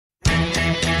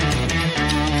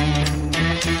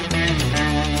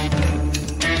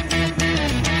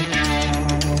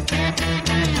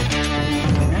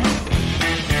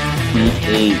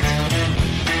8.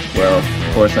 Well,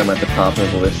 of course, I'm at the top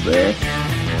of the list there.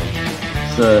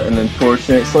 It's an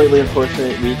slightly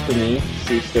unfortunate week for me.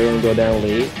 See Sterling go down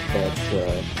late, but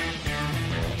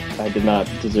I did not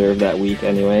deserve that week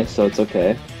anyway, so it's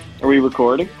okay. Are we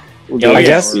recording? I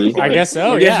guess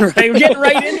so. Yeah, we're getting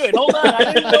right into it. Hold on, I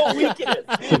don't even know what week it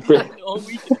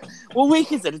is. What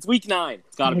week is it? It's week 9.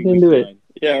 It's got to be week 9.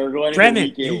 Yeah, we're going into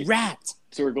week 8. You rat.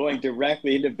 So we're going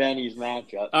directly into Benny's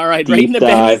matchup. All right, right into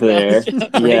Benny's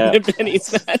matchup. Yeah. Right into Benny's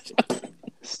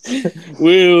matchup.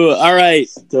 Woo! All right.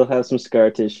 Still have some scar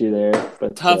tissue there,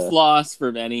 but tough loss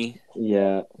for Benny.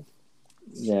 Yeah,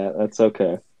 that's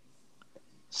okay.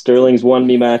 Sterling's won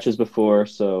me matches before,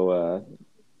 so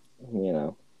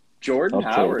Jordan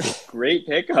Howard, great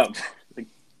pickup.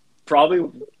 Probably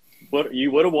what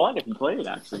you would have won if you played.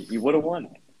 Actually, you would have won.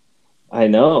 I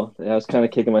know. I was kind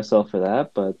of kicking myself for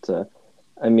that, but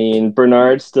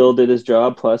Bernard still did his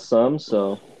job plus some,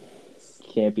 so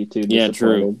can't be too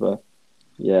disappointed.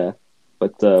 Yeah, true.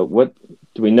 But what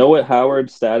do we know? What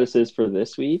Howard's status is for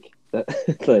this week?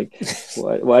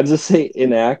 Why does it say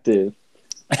inactive?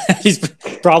 He's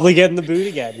probably getting the boot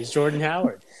again. He's Jordan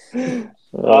Howard.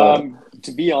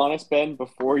 To be honest, Ben,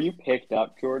 before you picked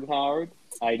up Jordan Howard,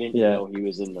 I didn't know he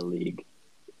was in the league.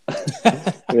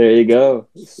 There you go.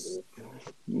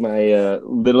 My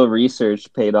little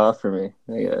research paid off for me,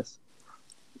 I guess.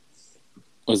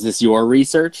 Was this your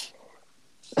research?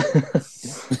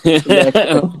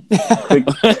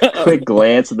 Quick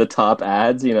glance at the top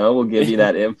ads, we'll give you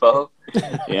that info.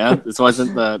 Yeah, this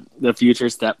wasn't the future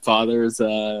stepfather's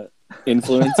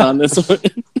influence on this one.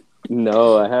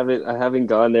 No, I haven't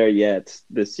gone there yet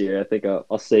this year. I think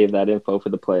I'll save that info for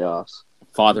the playoffs.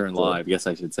 Father-in-law, I guess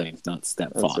I should say, not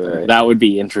stepfather. Right. That would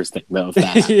be interesting, though. If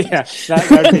that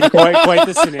would be quite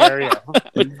the scenario.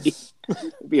 It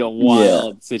would be a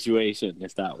wild situation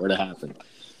if that were to happen.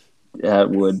 Yeah, it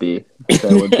would be.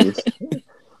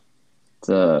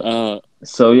 So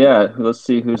let's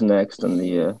see who's next on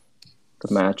the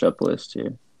matchup list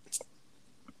here.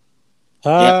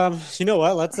 You know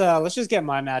what? Let's just get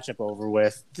my matchup over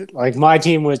with. Like, my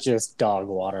team was just dog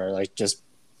water, like just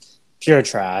pure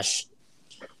trash.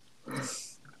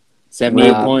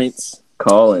 78 points.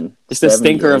 Colin. Just a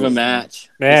stinker of a match.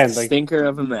 Man, stinker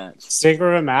of a match.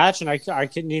 Stinker of a match, and I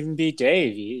couldn't even beat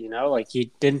Dave. He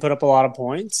didn't put up a lot of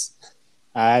points,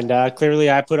 and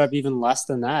clearly I put up even less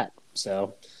than that.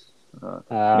 So,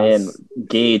 man,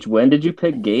 Gage, when did you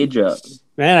pick Gage up?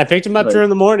 Man, I picked him up during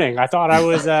the morning. I thought I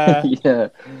was.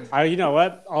 You know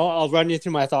what? I'll run you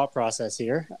through my thought process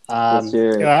here.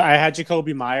 I had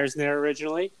Jacoby Myers there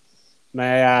originally.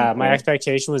 My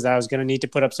expectation was that I was going to need to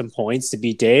put up some points to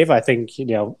beat Dave. I think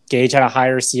Gage had a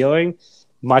higher ceiling,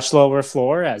 much lower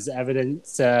floor, as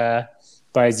evidenced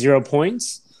by 0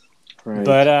 points. Right.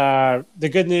 But the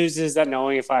good news is that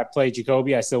knowing if I played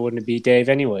Jacoby, I still wouldn't have beat Dave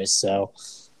anyways. So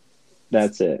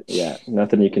that's it. Yeah,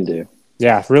 nothing you can do.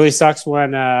 Yeah, really sucks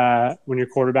when your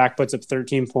quarterback puts up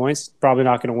 13 points. Probably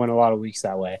not going to win a lot of weeks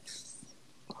that way.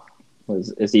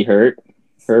 Is he hurt,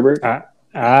 Herbert?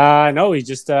 No, he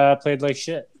just played like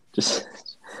shit.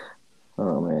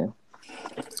 Oh man,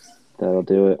 that'll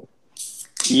do it.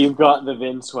 You've got the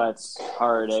Vin Sweats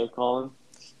hard, Colin?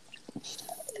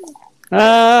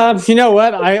 You know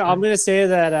what? I'm gonna say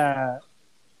that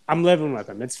I'm living with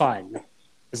him. It's fine.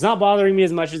 It's not bothering me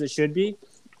as much as it should be.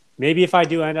 Maybe if I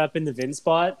do end up in the Vin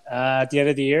spot at the end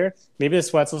of the year, maybe the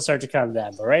sweats will start to come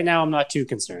down. But right now, I'm not too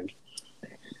concerned.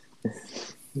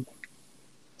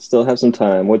 Still have some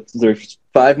time. There's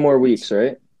 5 more weeks,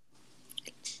 right?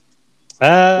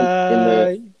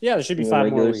 Yeah, there should be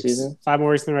 5 more weeks. Season? 5 more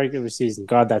weeks in the regular season.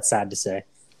 God, that's sad to say.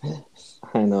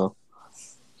 I know.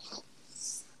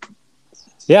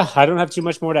 Yeah, I don't have too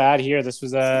much more to add here. This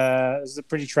was a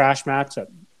pretty trash matchup.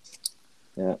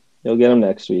 Yeah, you'll get them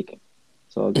next week.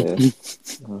 It's all good.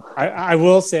 I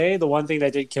will say the one thing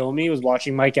that did kill me was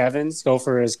watching Mike Evans go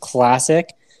for his classic.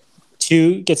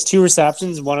 Gets 2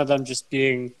 receptions, one of them just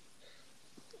being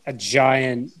a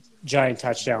giant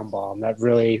touchdown bomb that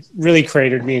really, really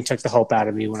cratered me and took the hope out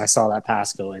of me when I saw that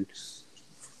pass go in.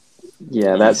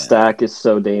 Yeah, that stack is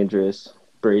so dangerous.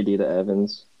 Brady to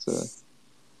Evans. It's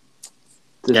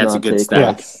a good stack.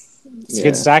 Yeah. It's a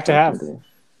good stack to have.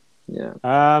 Yeah.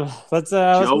 Let's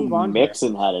Joe move on.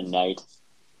 Mixon had a night.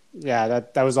 Yeah,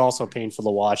 that was also painful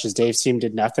to watch as Dave's team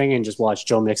did nothing and just watched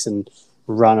Joe Mixon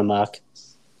run amok.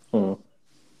 That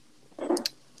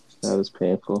was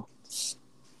painful.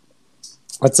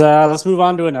 Let's move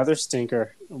on to another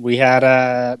stinker. We had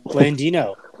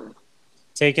Blandino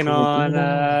taking on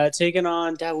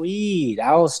Dawid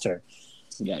Alistair.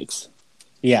 Yikes.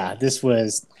 Yeah, this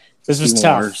was This was Even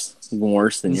tough. Worse. Even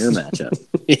worse than your matchup.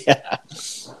 Yeah.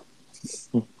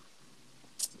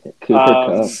 Cooper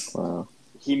Cup. Wow.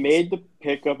 He made the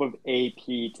pickup of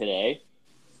AP today.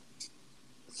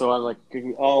 So I'm like,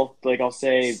 I'll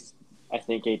say I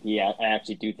think AP. I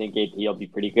actually do think AP will be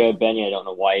pretty good. Benny, I don't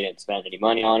know why you didn't spend any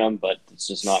money on him, but it's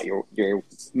just not your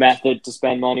method to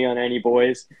spend money on any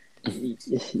boys.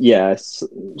 Yeah, I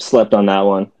slept on that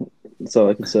one. That's all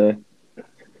I can say.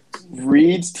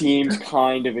 Reed's team's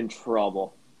kind of in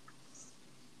trouble,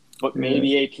 but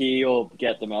maybe AP will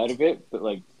get them out of it. But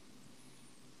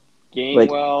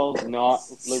Gainwell's not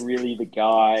really the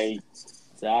guy.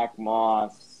 Zach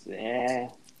Moss,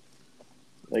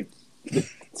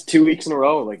 it's 2 weeks in a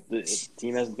row. The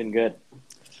team hasn't been good.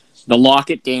 The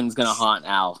Lockett game's gonna haunt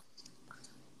Al.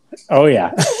 Oh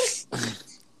yeah.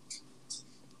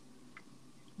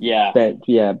 Yeah.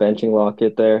 Benching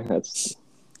Lockett there. That's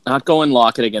Not going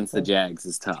Lockett against the Jags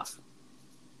is tough.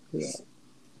 Yeah.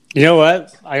 You know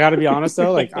what? I got to be honest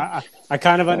though. I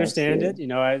kind of understand it. You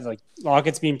know,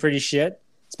 Lockett's been pretty shit,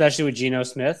 especially with Geno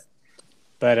Smith.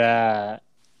 But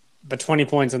 20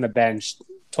 points on the bench,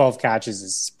 12 catches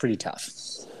is pretty tough.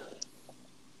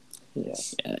 Yeah,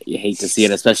 you hate to see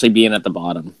it, especially being at the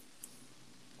bottom.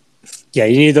 Yeah,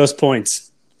 you need those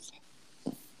points.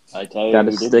 I tell you,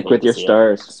 gotta stick with your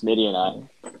stars. Smitty and I.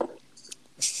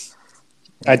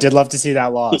 I did love to see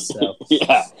that loss. So.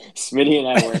 Yeah, Smitty and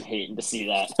I weren't hating to see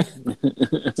that.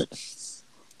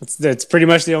 That's pretty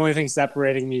much the only thing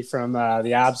separating me from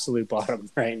the absolute bottom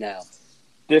right now.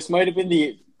 This might have been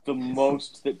the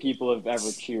most that people have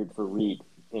ever cheered for Reed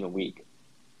in a week.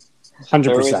 100%.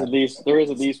 There is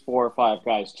at least 4 or 5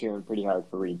 guys cheering pretty hard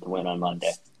for Reed to win on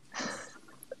Monday.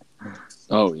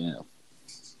 Oh yeah,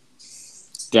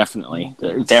 definitely.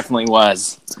 There definitely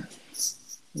was.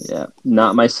 Yeah,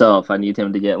 not myself. I need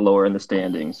him to get lower in the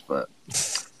standings, but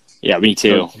yeah, me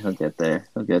too. He'll get there.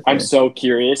 I'm so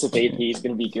curious if AP is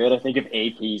going to be good. I think if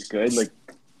AP is good,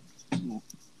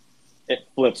 it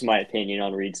flips my opinion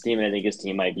on Reed's team, and I think his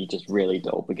team might be just really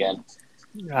dope again.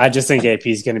 I just think AP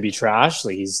is going to be trash.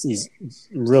 He's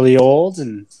really old,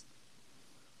 and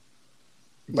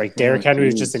Derrick Henry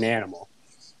is just an animal.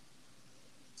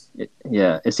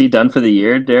 Yeah, is he done for the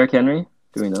year, Derrick Henry?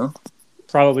 Do we know?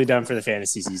 Probably done for the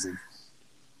fantasy season.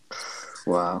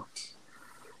 Wow.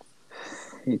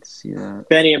 Hate to see that.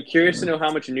 Benny, I'm curious to know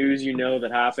how much news you know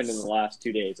that happened in the last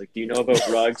 2 days. Do you know about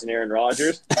Ruggs and Aaron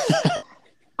Rodgers?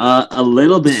 A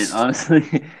little bit,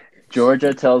 honestly.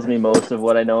 Georgia tells me most of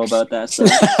what I know about that stuff.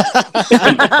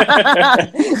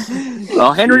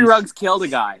 Well, Henry Ruggs killed a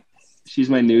guy. She's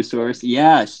my news source.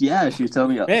 Yeah, she was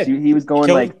telling me he was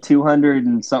going 200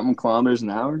 and something kilometers an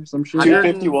hour or some shit.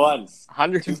 251.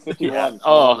 151. Yeah.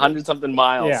 Oh, 100 something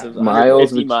miles. Yeah.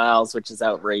 150 miles, which is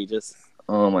outrageous.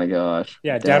 Oh my gosh.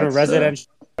 Yeah, down a residential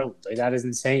road. That is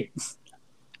insane.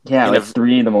 Yeah,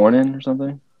 3 in the morning or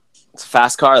something. It's a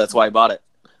fast car. That's why I bought it.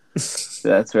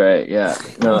 That's right. Yeah.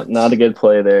 No, not a good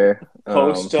play there.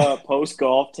 Post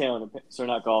Golf Town. Sorry,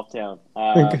 not Golf Town.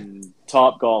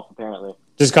 Top Golf, apparently.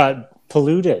 Just got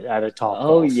polluted at a Top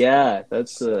Oh, Golf. yeah.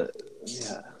 That's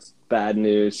bad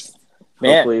news.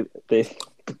 Man. Hopefully they...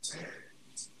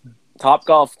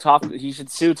 He should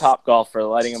sue Top Golf for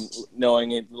letting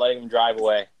him drive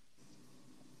away.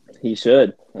 He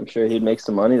should. I'm sure he'd make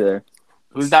some money there.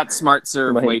 Who's that smart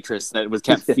serve waitress that was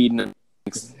kept feeding him?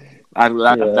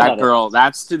 That girl.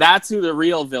 That's who the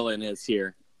real villain is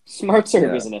here. Smart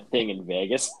serve isn't a thing in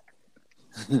Vegas.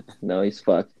 No, he's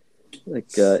fucked.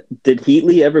 Did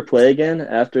Heatley ever play again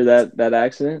after that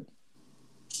accident?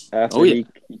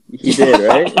 He did,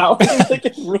 right? That was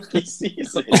his rookie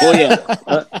season.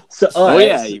 Oh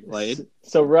yeah. He played.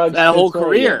 So Ruggs that whole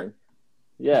career. Again.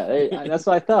 Yeah, that's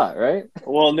what I thought, right?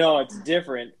 Well, no, it's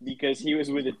different because he was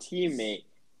with a teammate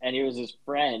and he was his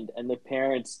friend, and the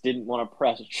parents didn't want to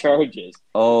press charges.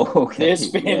 Oh, okay.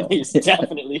 This family's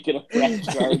definitely going to press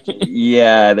charges.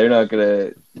 Yeah, they're not going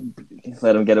to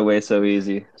let him get away so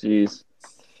easy. Jeez.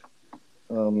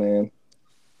 Oh, man.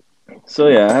 So,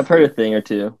 yeah, I've heard a thing or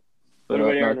two. What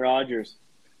about Aaron Rodgers?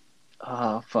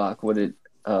 Oh, fuck. It's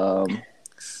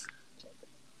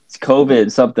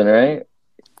COVID something, right?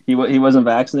 He wasn't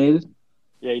vaccinated?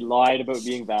 Yeah, he lied about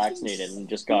being vaccinated and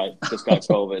just got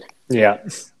COVID. Yeah.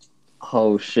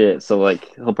 Oh, shit. So,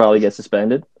 he'll probably get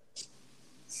suspended?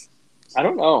 I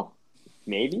don't know.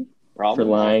 Maybe. Probably. For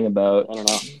lying about... I don't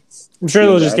know. I'm sure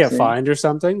they'll just get fined or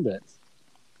something, but...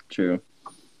 True.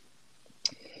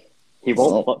 He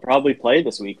won't probably play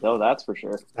this week, though. That's for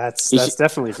sure. That's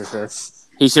definitely for sure.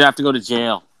 He should have to go to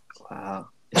jail. Wow.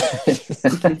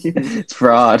 It's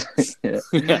fraud.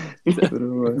 Yeah.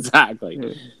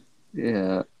 Exactly.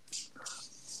 Yeah.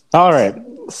 All right.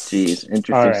 Jeez,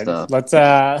 interesting All right.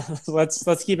 stuff.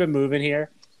 Let's keep it moving here.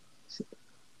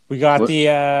 We got What?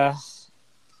 the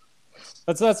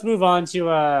let's move on to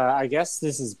I guess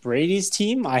this is Brady's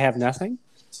team. I have nothing.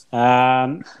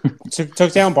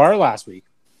 Took down Bart last week.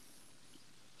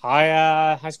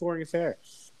 High scoring affair.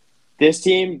 This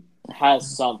team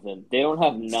has something. They don't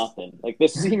have nothing. Like,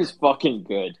 this team is fucking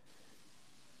good.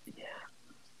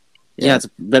 Yeah, it's a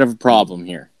bit of a problem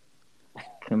here.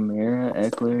 Kamara,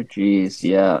 Eckler, jeez,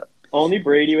 yeah. Only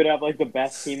Brady would have, like, the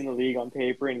best team in the league on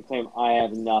paper and claim I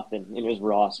have nothing in his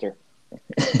roster.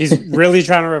 He's really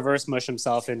trying to reverse mush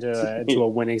himself into a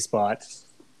winning spot.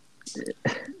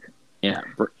 Yeah,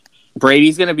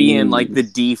 Brady's gonna be in like the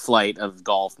D flight of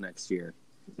golf next year,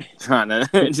 trying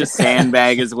to just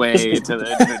sandbag his way to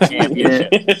the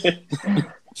championship.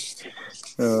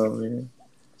 Oh man!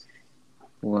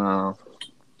 Wow.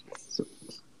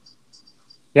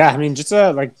 Yeah, I mean, just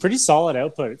a pretty solid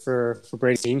output for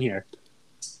Brady's team here.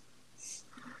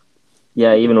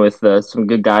 Yeah, even with some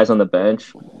good guys on the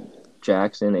bench,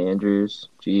 Jackson, Andrews,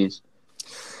 jeez.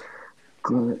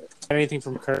 Good. Anything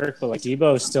from Kirk, but like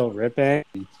Debo is still ripping.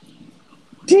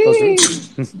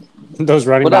 Those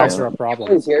running What backs else? are a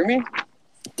problem. Guys hear me?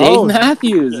 Dave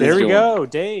Matthews. There we is go,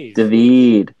 Dave.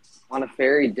 David. On a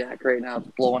ferry deck right now, it's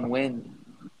blowing wind.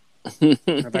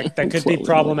 That could be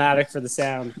problematic for the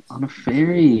sound. On a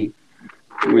ferry.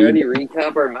 You ready to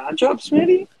recap our matchups,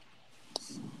 Smitty?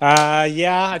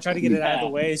 Yeah, I try to get it out of the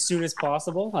way as soon as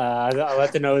possible. I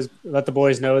let the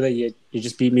boys know that you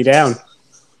just beat me down.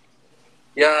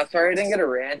 Yeah, sorry I didn't get a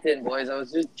rant in, boys. I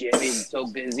was just jamming so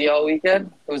busy all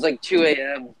weekend. It was like 2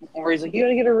 a.m. Or he's like, you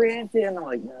gotta get a rant in. I'm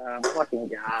like, nah, I'm fucking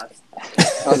gassed.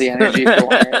 All the energy for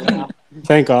one right now.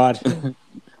 Thank God.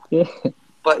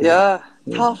 But yeah,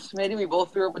 tough, Smitty. We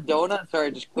both threw up a donut.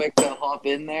 Sorry, just quick to hop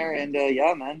in there. And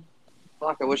yeah, man.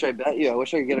 Fuck, I wish I bet you. I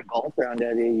wish I could get a golf round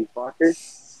out of you, fucker.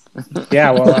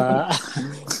 Yeah, well,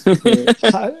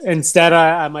 instead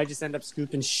I might just end up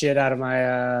scooping shit out of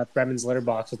my Bremen's litter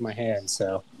box with my hands.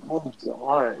 So, Oh,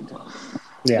 God.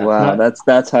 yeah, Wow,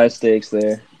 that's high stakes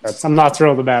there. I'm not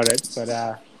thrilled about it,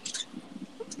 but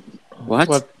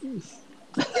What?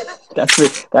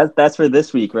 That's for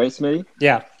this week, right, Smitty?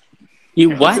 Yeah,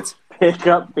 You what? Pick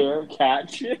up bear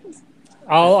catches.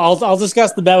 I'll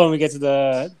discuss the bet when we get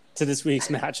to this week's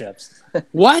matchups.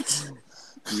 What?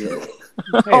 Yeah.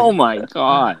 Oh my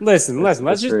God! Listen. Let's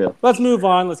move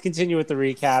on. Let's continue with the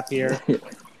recap here.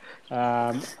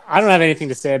 I don't have anything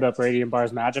to say about Brady and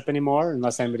Barr's matchup anymore,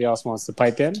 unless anybody else wants to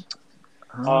pipe in.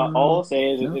 All I'll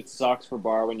say is it sucks for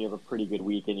Bar when you have a pretty good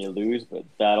week and you lose, but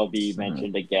that'll be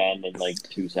mentioned again in like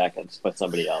 2 seconds by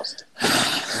somebody else.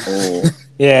 Oh.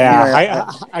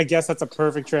 Yeah, I guess that's a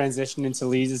perfect transition into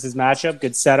Lee's matchup.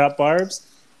 Good setup, Barbs.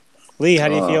 Lee, how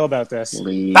do you feel about this?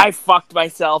 Lee. I fucked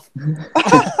myself.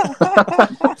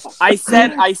 I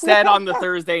said on the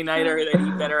Thursday nighter that he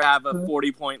better have a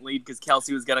 40-point lead because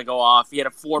Kelsey was gonna go off. He had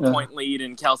a 4-point lead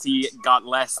and Kelsey got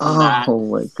less than that. Oh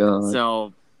my God!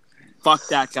 So, fuck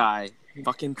that guy.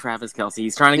 Fucking Travis Kelsey.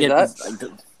 He's trying to get.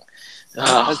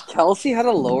 Has Kelsey had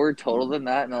a lower total than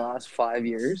that in the last 5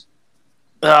 years?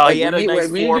 Oh, he had a nice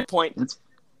 4-point.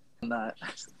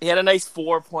 He had a nice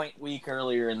 4-point week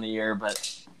earlier in the year,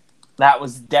 but that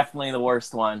was definitely the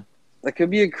worst one. That could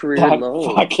be a career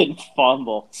low. Fucking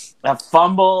fumble. A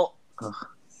fumble.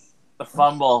 A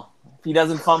fumble. If he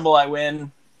doesn't fumble, I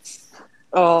win.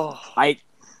 Oh,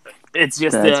 It's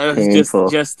just painful.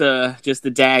 just a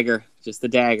dagger. Just a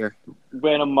dagger.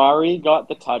 When Amari got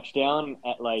the touchdown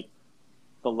at like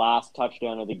the last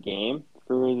touchdown of the game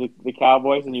for the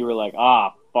Cowboys, and you were like,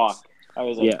 fuck. I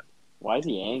was like, why is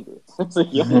he angry? It's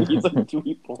like, yo, he's like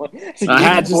 3 points. I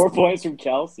had 4 points from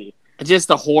Kelsey.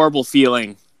 Just a horrible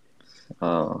feeling.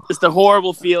 Oh. Just a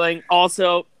horrible feeling.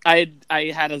 Also, I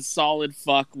had a solid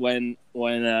fuck when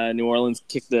New Orleans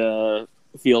kicked the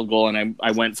field goal, and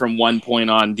I went from 1 point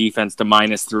on defense to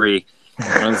 -3.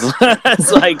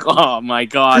 It's like, oh my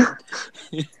God.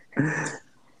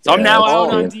 So I'm now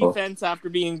out on defense after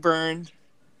being burned.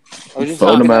 I was just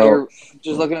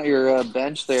looking at your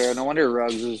bench there. No wonder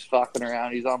Ruggs was fucking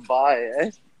around. He's on bye,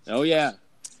 eh? Oh yeah.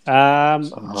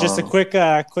 Just a quick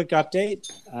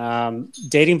update.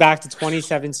 Dating back to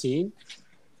 2017,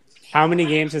 how many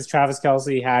games has Travis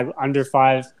Kelsey had under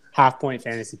 5 half-point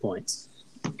fantasy points?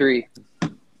 3.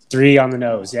 3 on the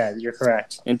nose. Yeah, you're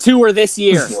correct. And 2 were this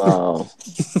year. Wow.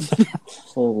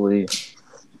 Holy.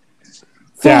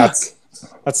 Yeah,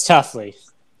 that's tough, Lee.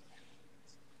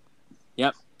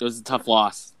 Yep, it was a tough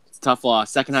loss. It's a tough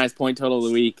loss. Second highest point total of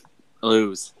the week.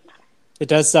 Lose. It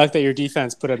does suck that your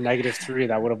defense put up -3.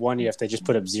 That would have won you if they just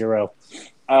put up 0.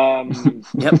 Yep.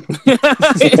 Yep.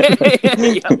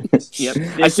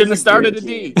 I shouldn't have started a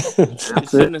D. I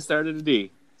shouldn't have started a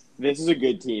D. This is a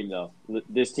good team, though.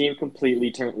 This team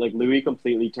Louis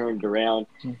completely turned around.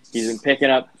 He's been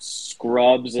picking up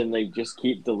scrubs and they just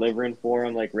keep delivering for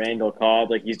him, like Randall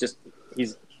Cobb. Like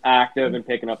he's active and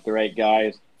picking up the right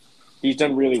guys. He's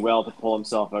done really well to pull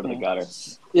himself out of the gutter.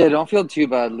 Yeah, don't feel too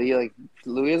bad, Lee. Like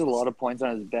Louis has a lot of points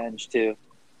on his bench too.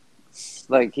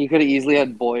 Like he could have easily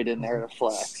had Boyd in there to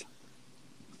flex.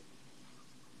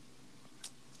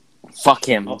 Fuck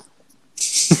him.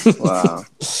 Wow.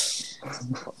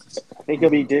 I think he'll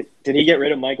be. Did he get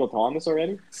rid of Michael Thomas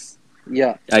already?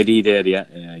 Yeah. ID did, yeah.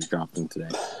 Yeah, he dropped him today.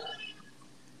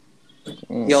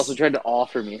 He also tried to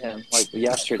offer me him like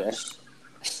yesterday.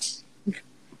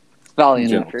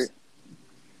 Valiant effort.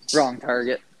 Wrong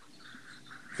target.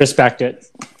 Respect it.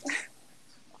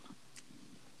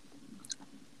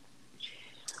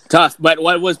 Tough, but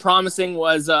what was promising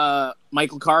was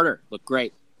Michael Carter. Looked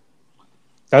great.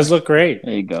 Does look great.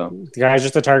 There you go. The guy's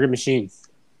just a target machine.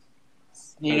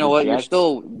 You know what? You're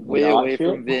still way Yeah, away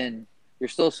sure. from Vin. You're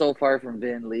still so far from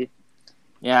Vin, Lee.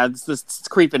 Yeah, it's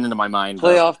creeping into my mind. bro.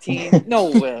 Playoff team? No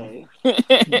way.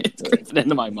 It's creeping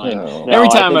into my mind. No. Every No,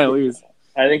 time I think- lose.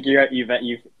 I think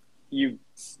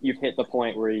you've hit the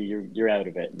point where you're out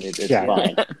of it. It's Yeah.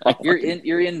 fine.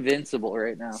 You're invincible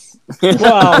right now.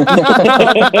 Well,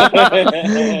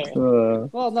 Uh,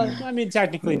 well, no, I mean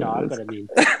technically not, but I mean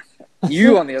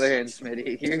You, on the other hand,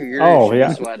 Smitty, you're Oh,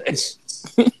 yeah. sweating.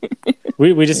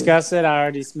 we discussed it. I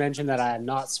already mentioned that I am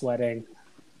not sweating.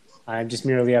 I'm just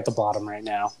merely at the bottom right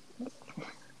now.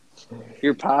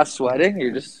 You're past sweating.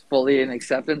 You're just fully in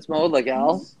acceptance mode, like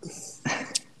Al.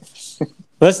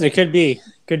 Listen, it could be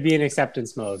in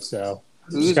acceptance mode. So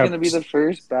Who's Just got- going to be the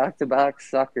first back-to-back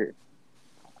sucker?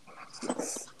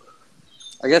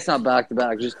 I guess not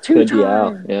back-to-back, just two could be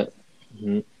out. times. Yeah.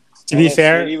 Mhm. to be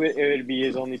fair, it would be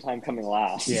his only time coming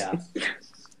last. yeah.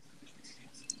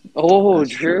 Oh,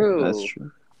 That's true. That's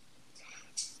true.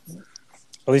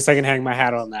 At least I can hang my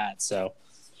hat on that. So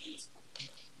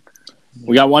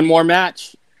We got one more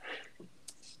match.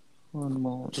 One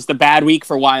more. Just a bad week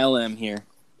for YLM here.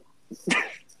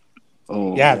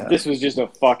 Oh Yeah. This was just a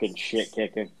fucking shit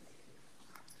kicking.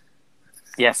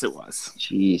 Yes, it was.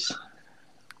 Jeez.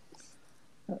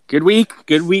 Good week,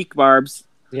 Barbs.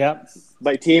 yep.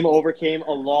 My team overcame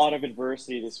a lot of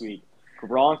adversity this week.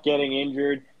 Gronk getting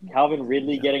injured, Calvin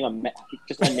Ridley getting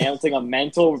just announcing a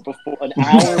mental before an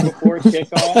hour before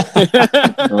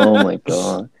kickoff. Oh my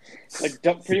god.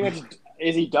 Like pretty much,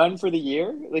 is he done for the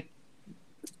year? Like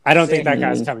I don't think that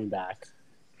guy's coming back.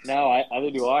 no,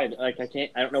 either do I. Like I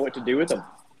don't know what to do with him.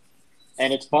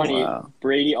 And it's funny. Wow.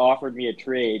 Brady offered me a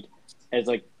trade as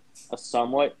like a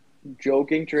somewhat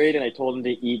joking trade, and I told him to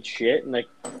eat shit. And like,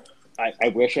 I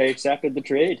wish I accepted the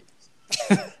trade.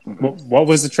 What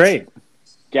was the trade?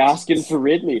 Gaskin for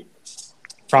Ridley,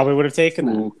 Probably would have taken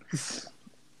that. Ooh.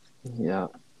 Yeah.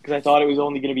 because I thought it was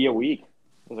only going to be a week.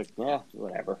 I was like, yeah,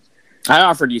 whatever. I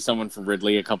offered you someone for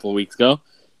Ridley a couple of weeks ago.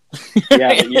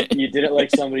 Yeah, but you did it like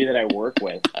somebody that I work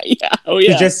with. Yeah. Oh He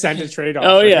yeah. just sent a trade off.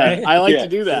 Oh yeah. right? I like Yeah. to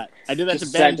do that. I did that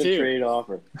Just to Ben sent a too. trade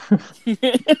offer.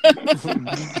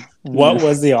 What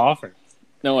was the offer?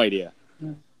 No idea.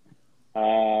 I'm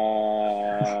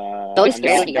Don't not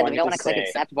scare when you going don't want to click say.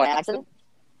 accept by accident.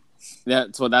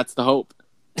 That's the hope.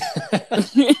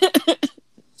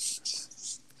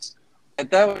 At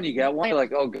that when you get one, you're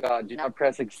like, oh god, do not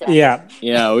press accept. Yeah.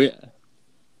 Yeah. Oh, yeah.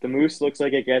 The Moose looks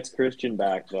like it gets Christian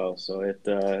back though, so it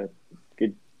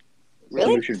could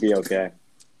Really? should be okay.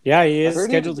 Yeah, he I is heard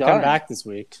scheduled he's to come done. back this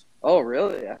week. Oh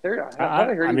really? I thought I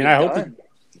heard. I he mean, was I hope done.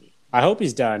 I hope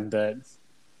he's done, but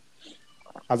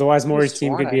otherwise Maury's team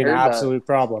sworn could be I an heard that. absolute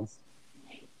problem.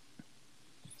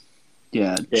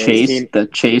 Yeah. Yeah, Chase. team- The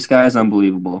Chase guy is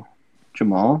unbelievable.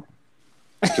 Jamal.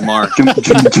 Jamar.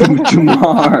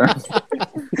 Jamar.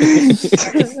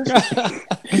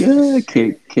 Yeah,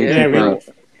 Yeah,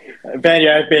 Ben,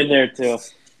 yeah, I've been there too.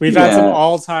 We've had some Yeah.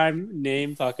 all-time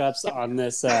name fuck-ups on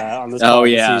this Oh pod this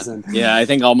yeah. season. Yeah. I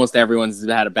think almost everyone's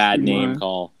had a bad name Jamar.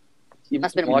 call. You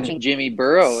Must have been watching Jimmy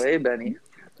Burrow, eh, Benny?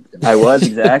 I was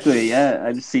exactly. Yeah,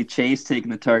 I just see Chase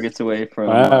taking the targets away from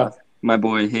Wow. my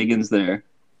boy Higgins there.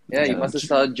 Yeah, you Yeah. must have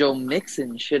saw Joe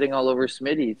Mixon shitting all over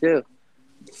Smitty too.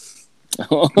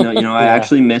 No, I Yeah.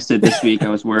 actually missed it this week. I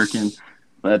was working,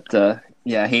 but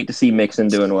yeah, I hate to see Mixon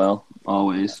doing well.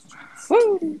 Always.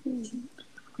 Woo!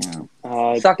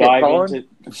 Yeah. Suck it, Colin.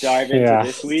 Dive into Yeah.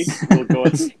 this week. We'll go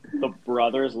with the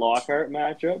brothers Lockhart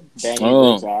matchup. Benny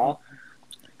Oh. versus Al.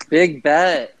 Big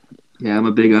bet, Yeah, I'm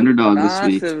a big underdog this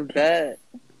week. massive bet.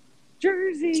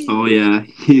 Jersey. Oh yeah,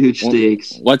 huge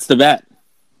stakes. What's the bet?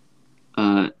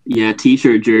 Yeah,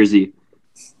 t-shirt jersey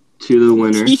to the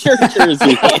winner. T-shirt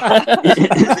jersey.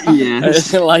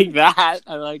 Yes. I like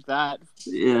that.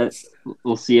 Yeah,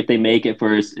 we'll see if they make it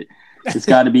first. It's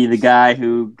got to be the guy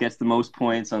who gets the most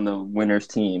points on the winner's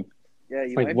team. Yeah,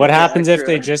 you Like, might what be happens if extra.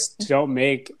 they just don't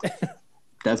make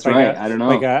That's like right. a- I don't know.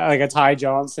 like a Ty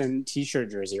Johnson T-shirt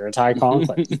jersey or a Ty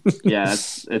Conklin? Yeah,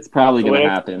 it's probably going to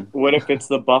happen. What if it's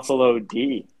the Buffalo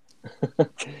D?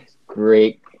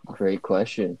 Great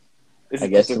question. Is I it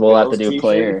guess just a we'll have to Bills do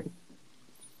player.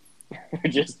 Or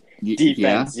just Yeah.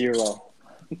 defense 0?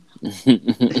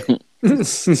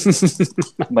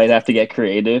 Might have to get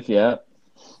creative. Yeah.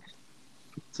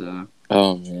 So,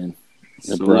 Oh man,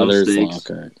 the solo brothers stakes.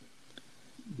 Lockhart.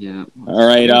 Yeah. All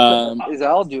right. Is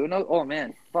Al doing it? Oh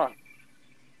man, fuck.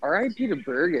 R.I.P. to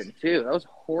Bergen too. That was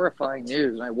horrifying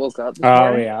news when I woke up this Oh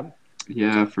morning. yeah.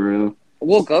 Yeah, for real. I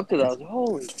woke up to that. I was like,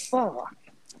 holy fuck.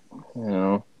 You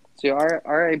know, So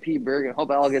R.I.P. Bergen.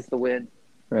 Hope Al gets the win.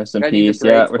 rest in Guy needs a peace.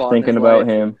 bright Yeah, spot we're in thinking his about life.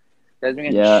 him. Guys been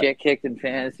getting Yeah. shit kicked in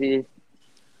fantasy.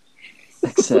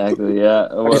 Exactly. Yeah.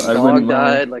 Fucking I dog wouldn't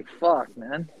died. mind. Like fuck,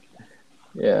 man.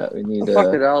 Yeah, we need What the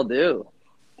fuck did Al do?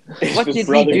 What His did he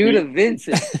brother do beat- to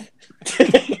Vincent?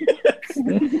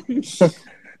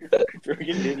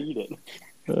 Bergen didn't eat it.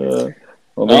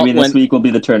 well, maybe Well, this week will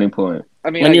be the turning point. I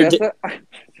mean, When I you're guess di- that,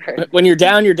 sorry. When you're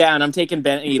down, you're down. I'm taking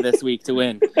Benny this week to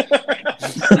win.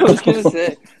 I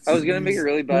was gonna make a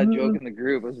really bad joke in the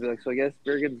group. I was like, so I guess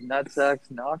Bergen's nutsack's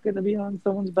not gonna be on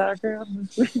someone's background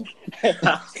this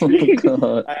week. Oh,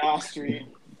 God. I asked Reed,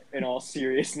 in all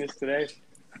seriousness today,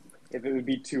 if it would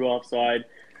be too offside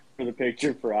for the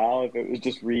picture for Al, if it was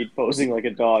just Reed posing like a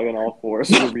dog on all fours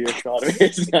with a rear shot of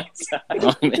his nutsack.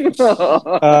 Oh, man.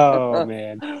 Oh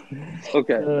man.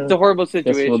 Okay, it's a horrible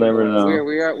situation. we'll never know.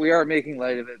 We are making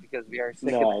light of it because we are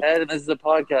sick No. of head, and this is a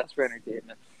podcast for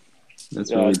entertainment.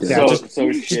 That's what we did. Yeah,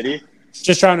 so just- shitty.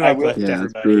 Just trying to I will- uplift Yeah, it's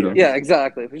everybody. brutal. Yeah,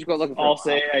 exactly. We just go looking for. I'll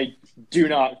say I do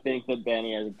not think that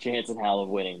Benny has a chance in hell of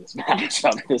winning this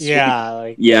matchup this week. Yeah,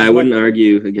 like Yeah, I wouldn't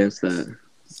argue against that.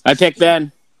 I picked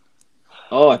Ben.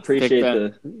 Oh, I appreciate Pick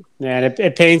the. man,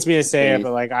 it pains me to say it, Hey.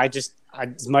 but like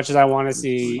as much as I want to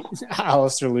see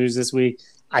Alistair lose this week,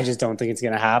 I just don't think it's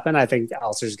gonna happen. I think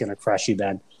Alistair's gonna crush you,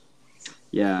 Ben.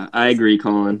 Yeah, I agree,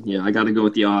 Colin. Yeah, I got to go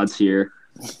with the odds here,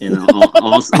 and I'll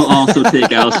also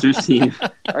take Alistair's team.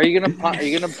 Are you gonna punt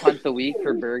the week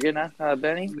for Bergen,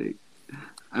 Benny?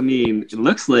 I mean, it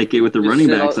looks like it with the Just running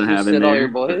sit backs all- I just have in sit all your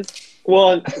there. boys.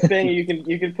 Well, Benny, you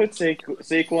can put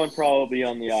Saquon probably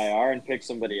on the IR and pick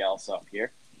somebody else up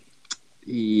here.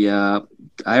 Yeah,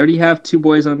 I already have two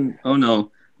boys on. Oh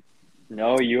no,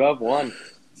 No, you have one.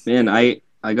 man! I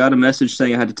got a message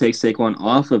saying I had to take Saquon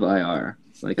off of IR.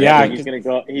 Like, Yeah, I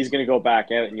He's gonna go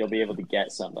back out, and you'll be able to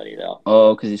get somebody though.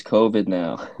 Oh, because he's COVID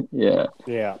now. Yeah,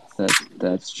 Yeah.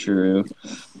 that's true.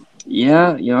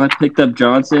 yeah, I picked up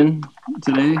Johnson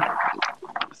today.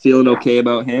 Feeling okay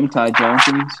about him, Ty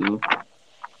Johnson. So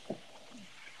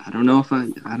I don't know if I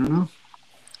don't know.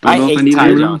 I know if hate need Ty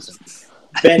anyone Johnson.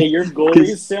 Benny, your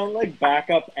goalies sound like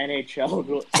backup NHL.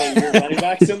 So your running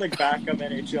backs sound like backup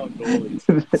NHL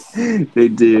goalies. They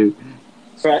do.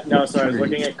 No, sorry, I was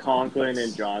looking at Conklin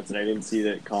and Johnson. I didn't see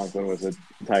that Conklin was a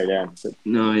tight end. But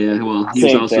No, yeah. Well, he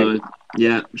was Same also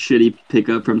shitty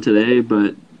pickup from today,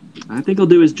 but I think he'll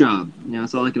do his job.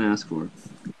 That's all I can ask for.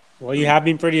 Well, you have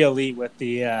been pretty elite with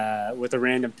the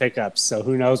random pickups, so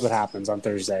who knows what happens on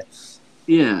Thursday?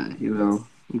 Yeah, I'm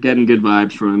getting good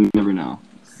vibes from him. You never know.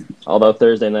 Although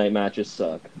Thursday night matches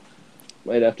suck.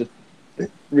 Might have to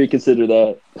reconsider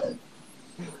that.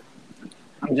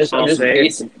 I'm just I'll say-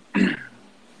 basic.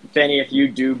 Benny, if you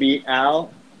do beat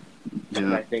Al, I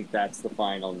Yeah, think that's the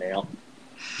final nail.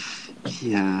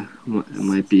 yeah. It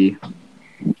might be.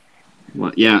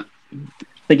 What? Yeah. I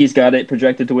think he's got it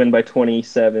projected to win by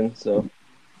 27. So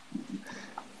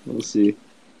We'll see.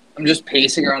 I'm just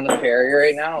pacing around the ferry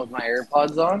right now with my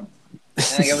AirPods on.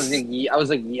 And I was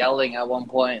like yelling at one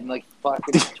point, and like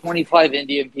fucking 25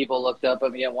 Indian people looked up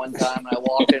at me at one time, and I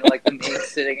walked into like the main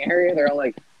sitting area. They're all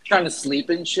like trying to sleep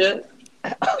and shit,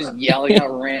 just yelling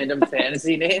out random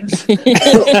fantasy names.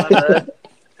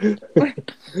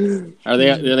 Are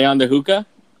they on the hookah?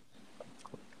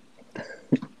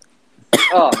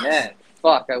 Oh man,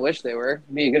 fuck! I wish they were.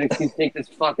 Me gonna take this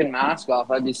fucking mask off.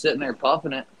 I'd be sitting there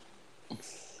puffing it.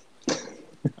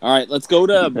 All right, let's go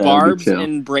to That'd be Barbs chill.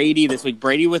 and Brady this week.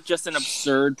 Brady with just an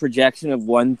absurd projection of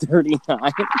 139.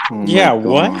 Oh my Yeah, God.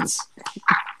 what?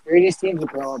 Brady's team's a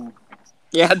problem.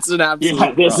 Yeah, it's an absolute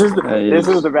Yeah, this is problem. this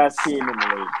is the best team in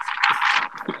the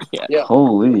league.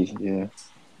 holy, yeah.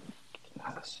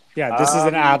 Yeah, this is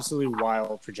an absolutely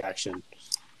wild projection.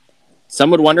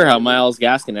 Some would wonder how Myles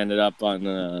Gaskin ended up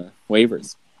on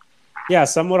waivers. Yeah,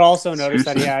 some would also notice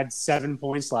that he had 7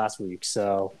 points last week.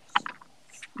 So,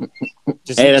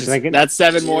 that's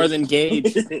 7 more than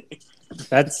Gage.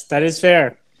 that is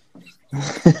fair.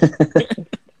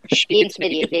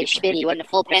 Spitty went in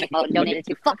full panic mode and donated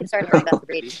 2 fucking starting running backs to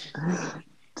Brady.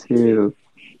 2.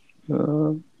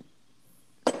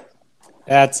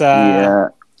 That's Yeah.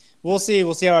 We'll see.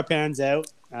 We'll see how it pans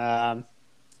out. I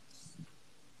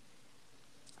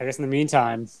guess in the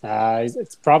meantime,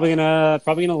 it's probably gonna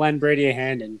lend Brady a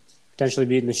hand and potentially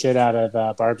beating the shit out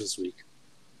of Barbs this week.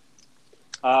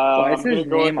 Why is his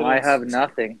name I Have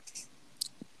Nothing?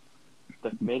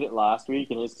 That made it last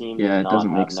week, and his team Yeah, did it not doesn't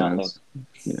have make nothing. sense.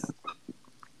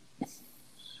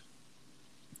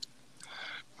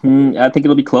 Yeah. I think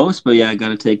it'll be close, but yeah, I got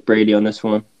to take Brady on this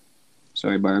one.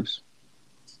 Sorry, Barbs.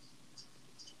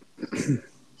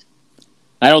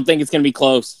 I don't think it's going to be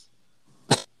close.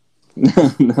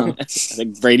 No. I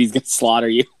think Brady's going to slaughter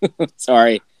you.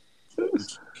 Sorry.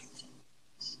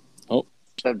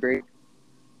 That Brady.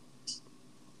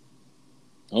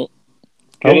 Good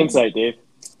insight, Dave.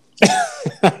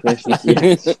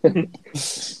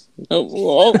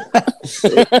 Oh.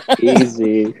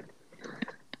 Easy.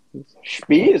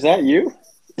 Spee, is that you?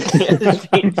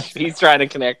 He's trying to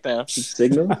connect now.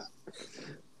 Signals?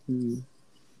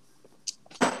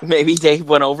 Maybe Dave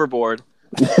went overboard.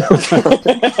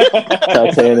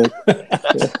 Titanic.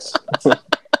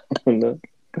 Oh, no.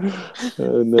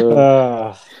 Oh,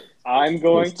 no. I'm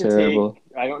going That's to terrible. take.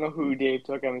 I don't know who Dave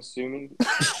took. I'm assuming.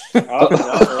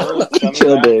 Oh, no,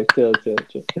 Chill, Dave. Chill.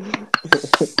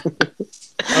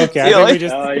 Okay, I think we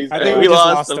just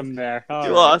lost him. him there. All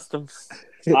You right. lost him.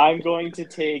 I'm going to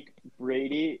take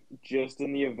Brady just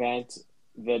in the event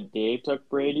that Dave took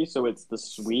Brady, so it's the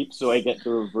sweep. So I get the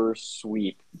reverse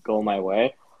sweep go my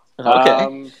way.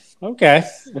 Okay. Okay.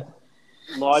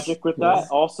 Logic with that.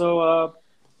 Also,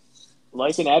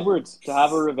 like in Edwards, to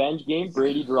have a revenge game,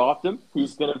 Brady dropped him.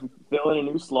 He's going to fill in a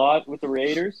new slot with the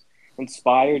Raiders.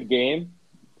 Inspired game.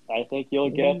 I think you'll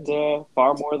get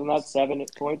far more than that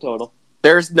 7-point total.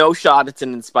 There's no shot it's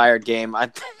an inspired game.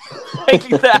 I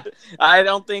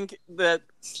don't think that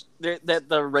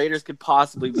the Raiders could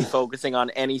possibly be focusing on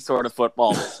any sort of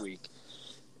football this week.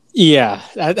 Yeah,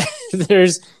 that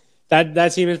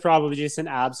team is probably just in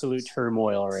absolute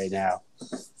turmoil right now.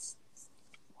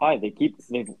 Why?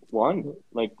 They've won.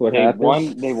 Like What they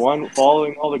happened? They won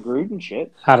following all the Gruden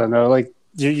shit. I don't know, like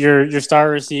your star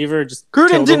receiver just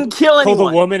Gruden didn't kill anyone.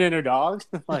 Killed a woman and her dog.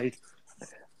 Like,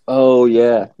 Oh,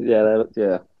 yeah. Yeah.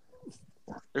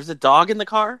 There's a dog in the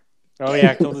car? oh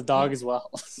yeah, killed the dog as well.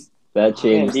 That Man,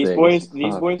 changes these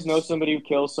things. boys know somebody who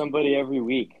kills somebody every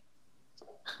week.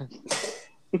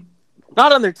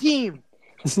 Not on their team.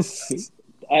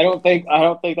 I don't think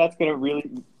that's gonna really.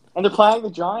 And they're playing the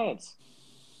Giants.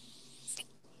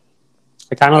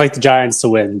 I kind of like the Giants to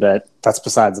win, but that's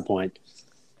besides the point.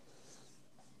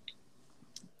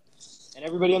 And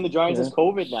everybody on the Giants has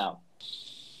COVID now.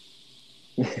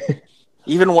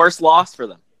 Even worse loss for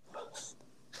them.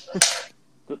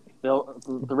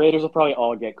 The Raiders will probably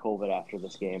all get COVID after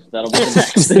this game. That'll be the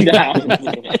next thing to happen.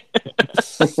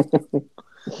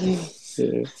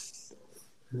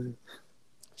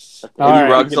 All right,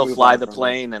 Ruggs will fly the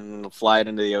plane and fly it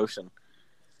into the ocean.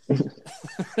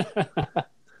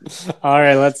 All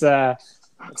right, let's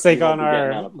take on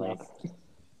our.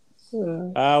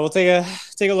 We'll take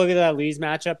a look at that Leeds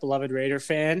matchup. Beloved Raider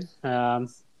fan,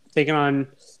 taking on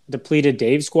depleted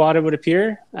Dave squad. It would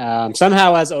appear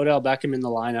somehow has Odell Beckham in the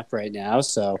lineup right now,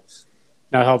 so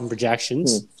not helping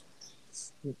projections.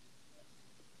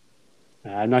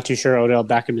 I'm not too sure Odell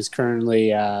Beckham is currently.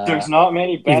 There's not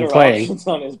many better options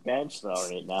on his bench though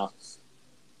right now.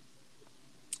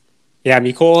 Yeah,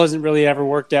 Nicole hasn't really ever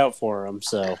worked out for him,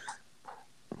 so.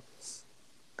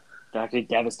 Actually, a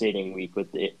devastating week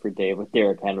for Dave with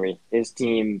Derrick Henry. His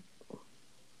team's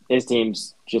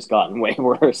just gotten way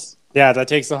worse. Yeah, that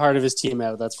takes the heart of his team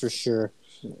out. That's for sure.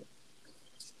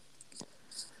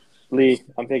 Lee,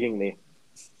 I'm picking Lee.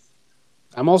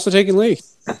 I'm also taking Lee.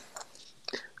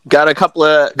 Got a couple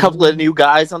of new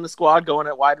guys on the squad going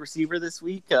at wide receiver this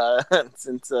week.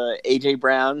 Since AJ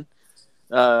Brown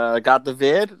got the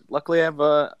vid, luckily I have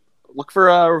look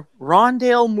for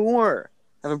Rondale Moore.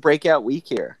 Have a breakout week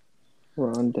here.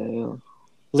 Rondale.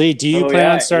 Lee, do you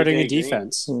plan on starting a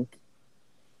defense?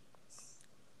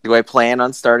 Do I plan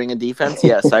on starting a defense?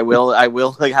 Yes, I will. I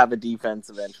will have a defense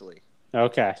eventually.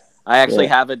 Okay. I actually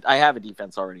have a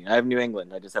defense already. I have New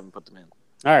England. I just haven't put them in.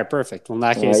 All right, perfect. Well, in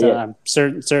that case, I'm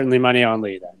certainly money on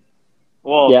Lee then.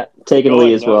 Well, Yeah, taking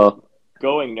Lee as well.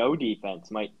 Going no defense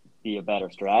might be a better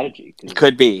strategy. It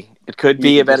could be. It could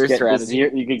be a better strategy.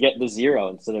 You could get the 0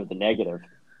 instead of the negative.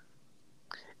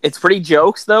 It's pretty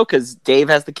jokes though, because Dave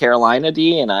has the Carolina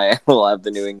D and I will have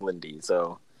the New England D.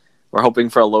 So we're hoping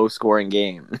for a low-scoring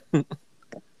game. Yeah,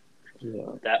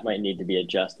 that might need to be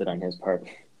adjusted on his part.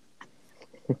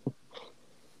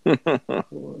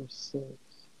 4, 6.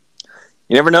 You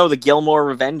never know, the Gilmore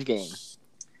revenge game.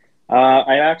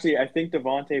 I think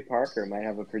Devontae Parker might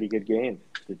have a pretty good game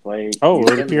to play. Oh,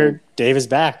 it appeared Dave is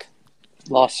back.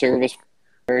 Lost service.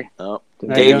 Oh,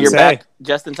 Now Dave, you you're don't back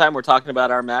just in time. We're talking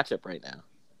about our matchup right now.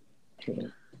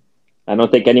 I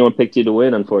don't think anyone picked you to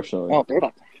win, unfortunately. Oh,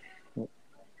 perfect.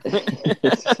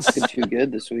 Been too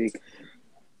good this week.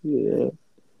 Yeah.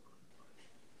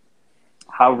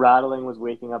 How rattling was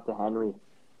waking up to Henry?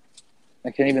 I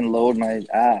can't even load my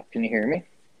app. Can you hear me?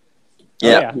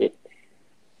 Yeah. Yeah.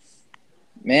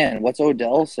 Man, what's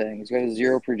Odell saying? He's got a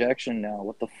 0 projection now.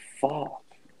 What the fuck?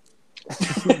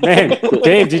 Man,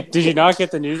 Dave, did you not get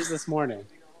the news this morning?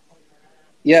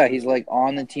 Yeah, he's like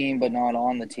on the team, but not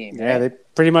on the team. Yeah, they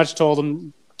pretty much told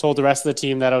the rest of the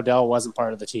team that Odell wasn't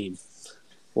part of the team.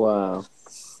 Wow.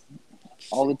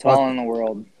 All the talent in the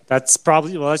world. That's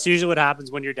usually what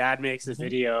happens when your dad makes a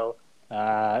video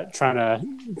trying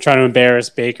to embarrass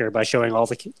Baker by showing all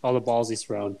the balls he's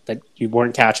thrown that you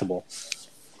weren't catchable.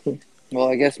 Well,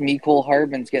 I guess Mecole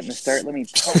Hardman's getting the start. Let me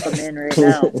pump him in right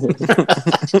now.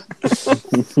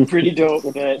 Pretty dope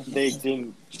that they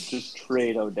didn't just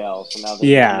trade Odell, so now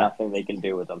there's nothing they can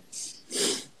do with him.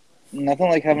 Nothing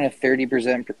like having a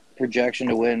 30% projection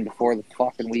to win before the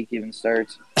fucking week even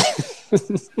starts.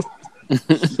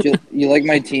 you like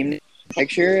my team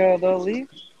picture, though, Lee?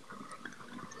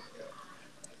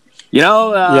 You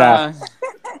know, yeah.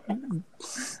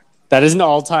 That is an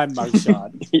all-time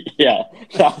mugshot. Yeah,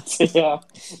 that's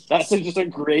just a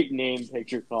great name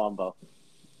picture combo.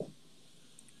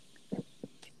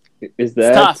 Is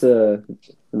that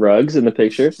Ruggs in the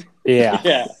picture? Yeah.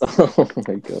 Yeah. Oh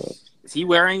my god. is he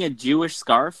wearing a Jewish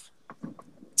scarf?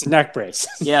 It's a neck brace.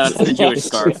 Yeah, that's the Jewish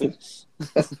scarf.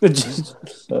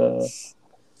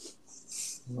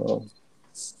 Oh.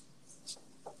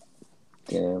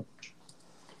 Damn.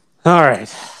 All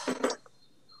right.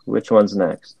 Which one's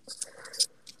next?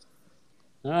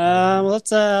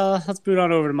 Let's boot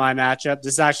on over to my matchup.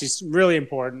 This is actually really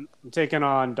important. I'm taking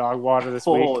on Dogwater this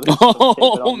week.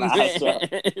 Oh, man.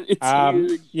 It's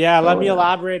huge. Yeah, let me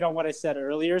elaborate on what I said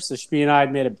earlier. So Shpee and I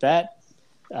had made a bet.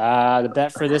 The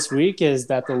bet for this week is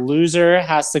that the loser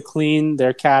has to clean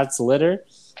their cat's litter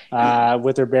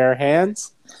with their bare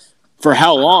hands. For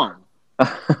how long?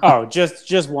 Oh,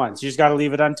 just once. You just got to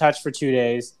leave it untouched for 2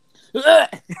 days.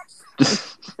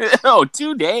 Oh,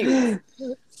 2 days.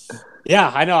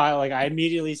 Yeah, I know. I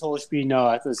immediately told Shpee no.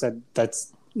 I said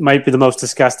that's might be the most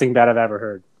disgusting bet I've ever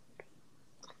heard.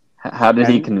 How did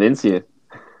he convince you?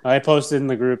 I posted in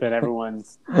the group and everyone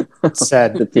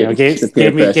said, Peer gave me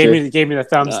the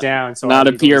thumbs Not- down. So Not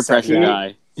I a peer said pressure that.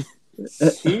 guy.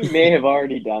 He may have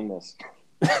already done this.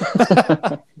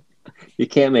 You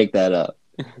can't make that up.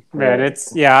 Man,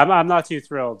 I'm not too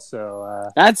thrilled. So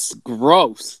That's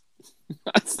gross.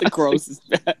 That's the grossest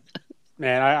bet.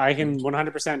 man, I can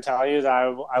 100% tell you that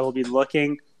I will be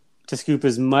looking to scoop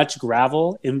as much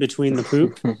gravel in between the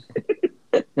poop.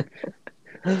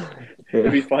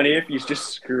 It'd be funny if you just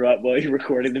screw up while you're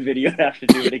recording the video and have to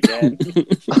do it again.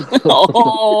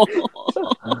 Oh,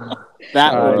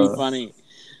 that would be funny.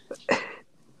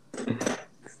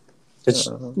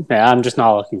 I'm just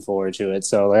not looking forward to it.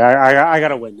 So I got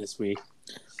to win this week.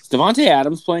 Is Devontae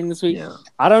Adams playing this week? Yeah.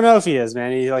 I don't know if he is,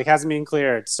 man. He hasn't been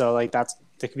cleared. So that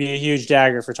could be a huge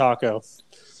dagger for Taco.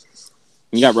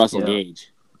 You got Russell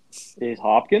Gage. Is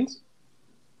Hopkins?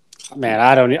 Man,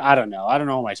 I don't know. I don't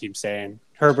know what my team's saying.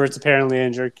 Herbert's apparently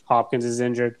injured. Hopkins is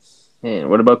injured. Man,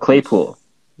 what about Claypool?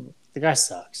 The guy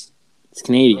sucks. It's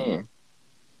Canadian.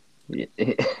 Man.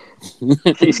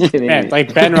 He's Canadian. Man,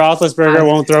 like Ben Roethlisberger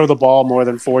won't throw the ball more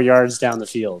than 4 yards down the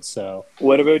field. So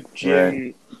What about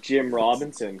Jim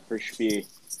Robinson for Shpee?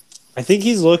 I think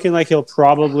he's looking like he'll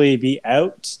probably be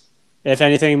out. If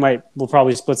anything, we'll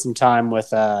probably split some time with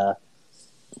Carlito.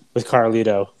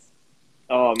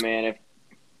 Oh man,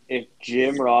 if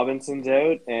Jim Robinson's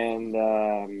out and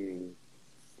I'm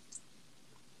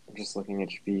just looking at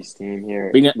Shpee's team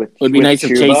here. Would be nice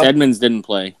if Chase Edmonds didn't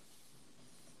play.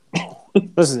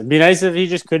 Listen, it'd be nice if he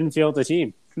just couldn't field the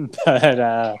team.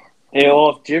 But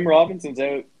if Jim Robinson's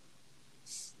out,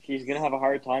 he's gonna have a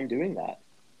hard time doing that.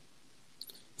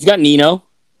 He's got Nino.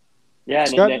 Yeah,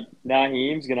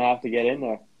 Naheem's gonna have to get in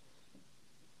there.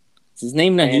 Is his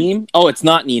name Naheem? Oh, it's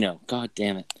not Nino. God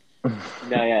damn it. No,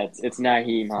 yeah, it's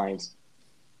Naheem Hines.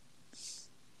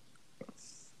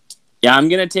 Yeah, I'm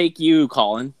gonna take you,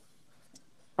 Colin.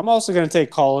 I'm also going to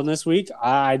take Colin this week.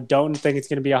 I don't think it's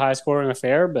going to be a high-scoring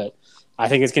affair, but I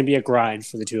think it's going to be a grind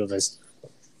for the two of us.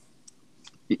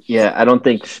 Yeah, I don't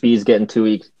think Speed's getting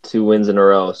 2 wins in a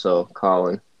row, so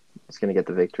Colin is going to get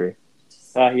the victory.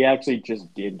 He actually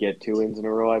just did get 2 wins in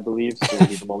a row, I believe. So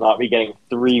he will not be getting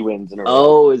 3 wins in a row.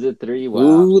 Oh, is it 3? Wow.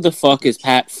 Who the fuck is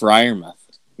Pat Fryermuth?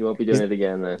 You won't be doing it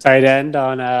again then. Tight end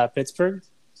on Pittsburgh.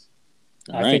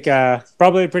 All I right. think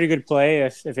probably a pretty good play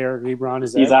if Eric Lebron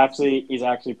is He's out.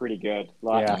 actually pretty good.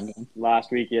 Yeah.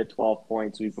 Last week he had 12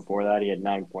 points. The week before that he had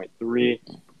 9.3.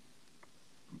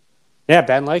 Yeah,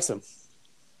 Ben likes him.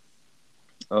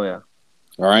 Oh, yeah.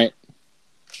 All right.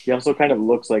 He also kind of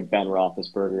looks like Ben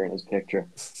Roethlisberger in his picture.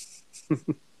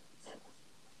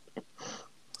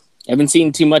 Haven't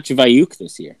seen too much of Ayuk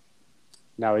this year.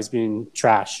 Now he's being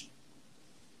trash.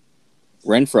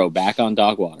 Renfro back on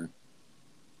dog water.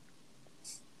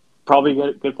 Probably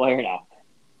good player now.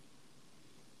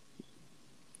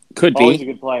 Could Always be.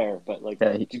 a good player, but like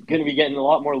Yeah, he's going to be getting a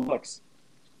lot more looks.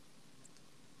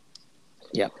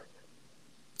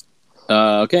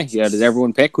 Okay. Yeah. Does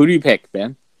everyone pick? Who do you pick,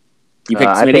 Ben? You pick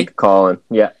I Smitty? picked Colin.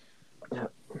 Yeah.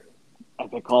 I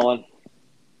pick Colin.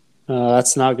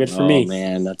 That's not good for Oh me.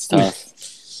 man, that's tough.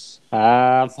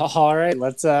 All right,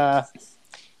 let's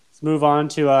move on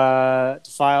to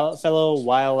fellow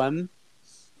YLM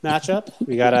matchup.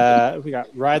 We got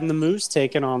Riding the Moose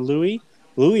taking on Louie.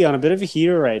 Louie on a bit of a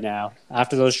heater right now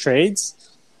after those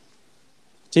trades.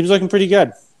 Team's looking pretty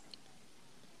good.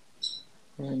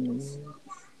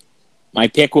 My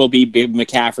pick will be Big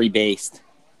McCaffrey based.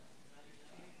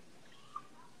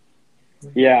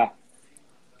 Yeah.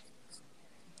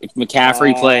 If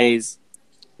McCaffrey plays,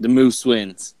 the Moose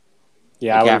wins.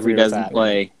 Yeah, I would agree McCaffrey with doesn't that.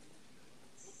 play.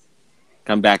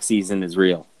 Comeback season is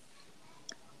real.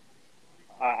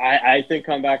 I think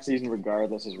comeback season,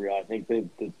 regardless, is real. I think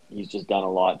that he's just done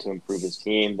a lot to improve his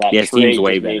team. That Yeah, his trade team's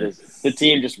way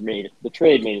just made better. the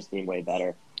trade made his team way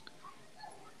better.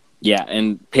 Yeah,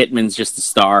 and Pittman's just a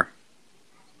star.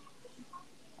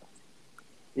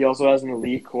 He also has an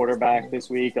elite quarterback this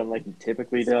week, unlike he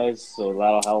typically does, so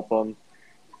that'll help him.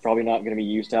 Probably not going to be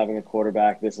used to having a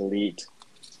quarterback this elite.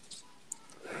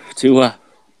 Tua.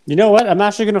 You know what? I'm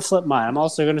actually going to flip mine. I'm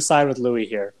also going to side with Louie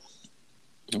here.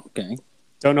 Okay.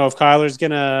 Don't know if Kyler's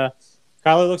gonna.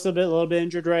 Kyler looks a little bit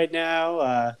injured right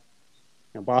now.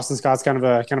 Boston Scott's kind of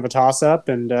a toss up,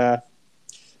 and if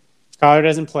Kyler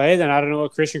doesn't play, then I don't know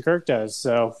what Christian Kirk does.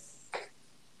 So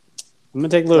I'm gonna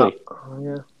take Louis.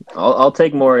 Yeah. I'll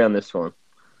take Maury on this one.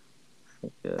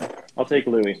 Yeah. I'll take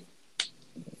Louis.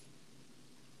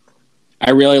 I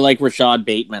really like Rashad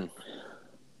Bateman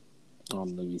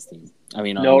on Louis' team. I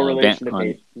mean, No on, relation to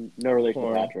on... no relation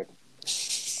to Patrick.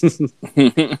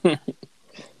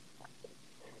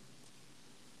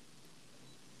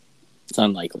 It's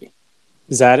unlikely.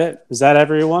 Is that it? Is that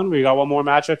everyone? We got one more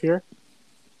matchup here.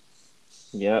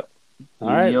 Yep. All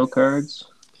right. Yu-Gi-Oh cards.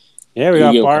 Yeah, we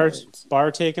got Yu-Gi-Oh Bar cards.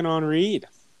 Bar taking on Reed.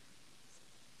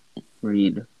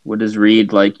 Reed. What does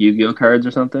Reed like? Yu-Gi-Oh cards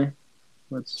or something?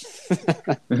 What's?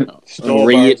 Stole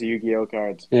Reed- Barb's Yu-Gi-Oh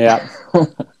cards. Yeah.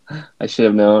 I should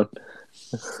have known.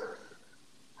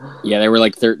 Yeah, they were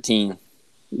like 13.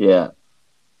 Yeah.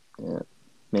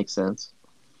 Makes sense.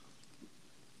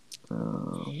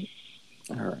 All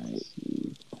right.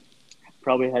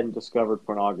 Probably hadn't discovered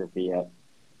pornography yet.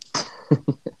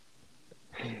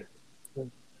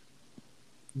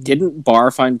 Didn't Barr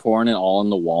find porn at all in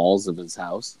the walls of his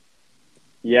house?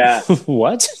 Yeah.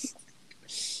 What?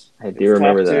 I do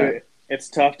remember that. It's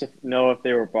tough to know if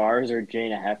they were Bars or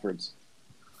Jana Heffords.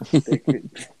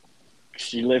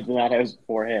 She lived in that house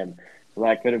before him. So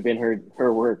that could have been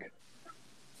her work.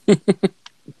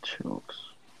 Chokes.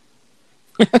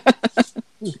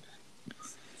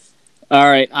 All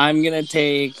right, I'm going to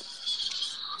take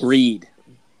Reed.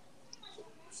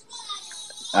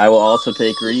 I will also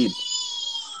take Reed.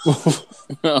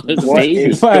 What Baby.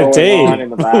 is going Dave, on in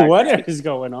the back? what is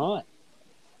going on?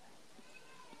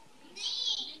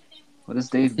 What is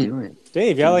Dave doing?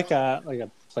 Dave, you got like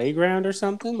a playground or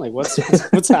something? Like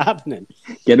what's happening?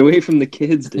 Get away from the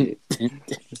kids, Dave.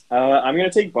 I'm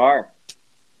going to take Bar.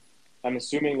 I'm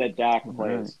assuming that Dak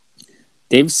plays.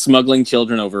 Dave's smuggling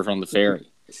children over from the ferry.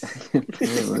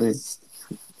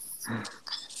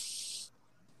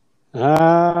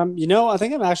 I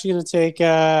think I'm actually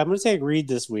gonna take Reed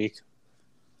this week.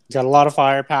 He's got a lot of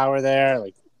firepower there.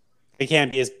 Like they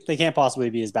can't possibly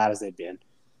be as bad as they've been.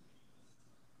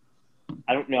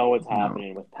 I don't know what's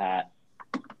happening with Pat.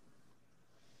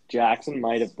 Jackson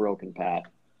might have broken Pat.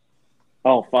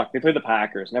 Oh, fuck. They play the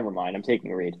Packers. Never mind. I'm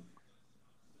taking Reed.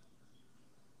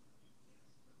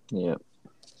 Yeah.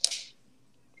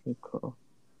 Good call.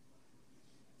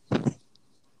 Is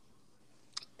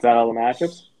that all the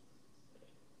matchups?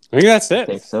 I think that's I it.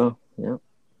 think so. Yeah.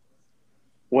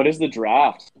 What is the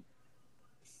draft?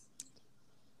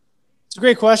 It's a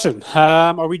great question.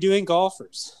 Are we doing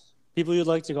golfers? People you'd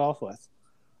like to golf with?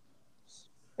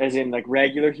 As in like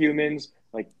regular humans,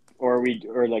 like or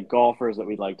like golfers that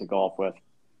we'd like to golf with?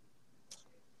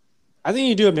 I think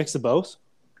you do a mix of both.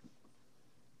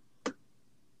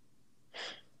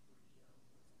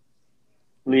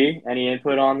 Lee, any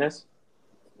input on this?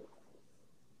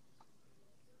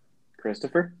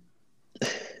 Christopher?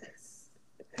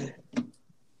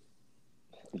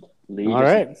 Lee All just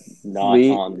right. not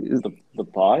Lee on the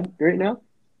pod right now?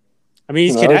 I mean,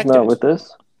 he's No, connected, not with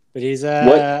this. but he's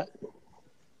Lee?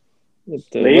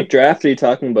 What draft are you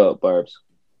talking about, Barbs?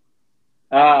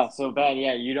 So Ben,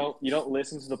 yeah, you don't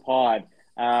listen to the pod.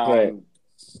 Right.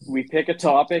 We pick a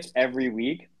topic every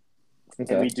week, and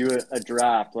we Okay. do a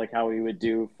draft like how we would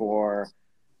do for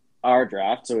our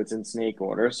draft. So it's in snake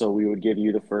order. So we would give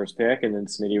you the first pick, and then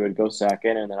Smitty would go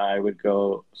second, and then Lee would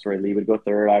go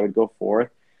third, I would go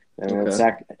fourth, and then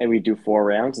Okay. and we do 4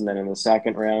 rounds, and then in the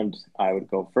second round, I would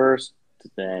go first,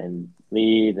 then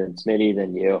Lee, then Smitty,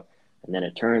 then you, and then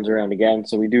it turns around again.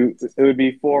 So it would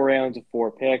be 4 rounds of 4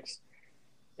 picks.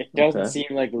 It doesn't Okay. seem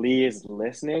like Lee is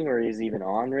listening or he's even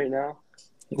on right now.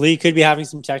 Lee could be having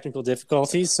some technical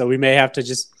difficulties, so we may have to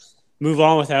just move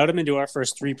on without him and do our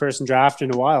first 3-person draft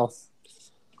in a while.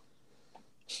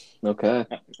 Okay.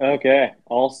 Okay,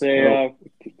 I'll say Oh.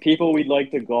 people we'd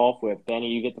like to golf with. Benny,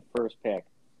 you get the first pick.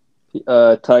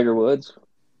 Tiger Woods.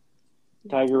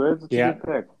 Tiger Woods, that's Yeah. a good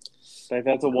pick.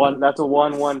 That's a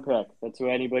 1-1 pick. That's who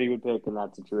anybody would pick in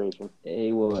that situation.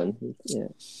 A1. Yeah.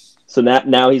 So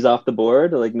now he's off the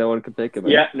board. Like no one can pick him.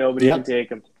 Right? Yeah, nobody Yep. can take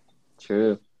him.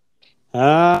 True.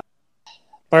 Barb,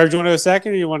 do you want to go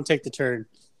second or you want to take the turn?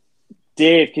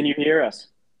 Dave, can you hear us?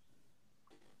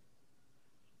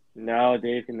 No,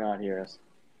 Dave cannot hear us.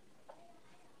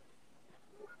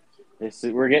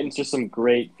 We're getting just some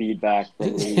great feedback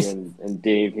from Lee and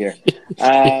Dave here.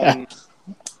 Yeah.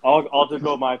 I'll just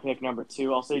go my pick number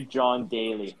 2. I'll say John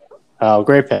Daly. Oh,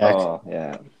 great pick. Oh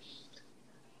yeah.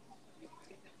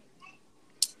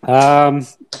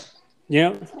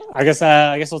 Yeah, I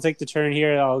guess we'll take the turn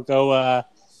here. I'll go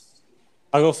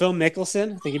Phil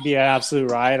Mickelson. I think he'd be an absolute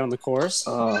riot on the course.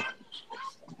 Oh.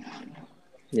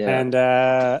 Yeah. And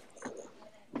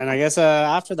I guess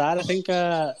after that, I think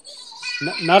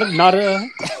not a.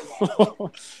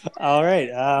 All right.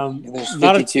 There's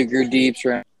Not a 52 grew deeps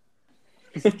right.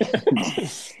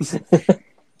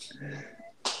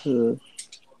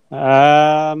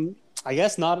 I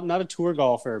guess not a tour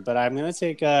golfer, but I'm gonna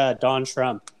take Don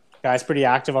Trump. Guy's pretty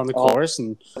active on the Oh. course,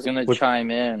 and I was gonna chime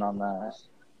in on that.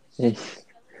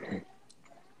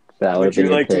 That Would you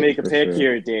been a like to pick make a for pick sure.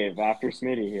 here, Dave, after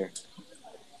Smitty here?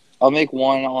 I'll make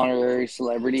one honorary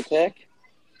celebrity pick.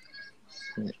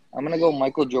 I'm gonna go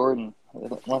Michael Jordan,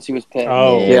 unless he was picked.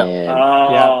 Oh. Man.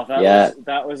 Oh, Yeah.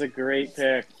 that was a great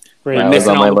pick. great. That We're was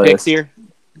missing on my all the picks list. here.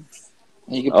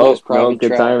 You can put Oh his private no! Good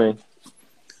track. timing.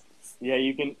 Yeah,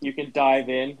 you can dive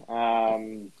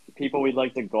in. People we'd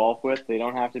like to golf with, they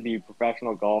don't have to be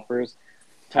professional golfers.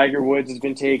 Tiger Woods has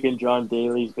been taken. John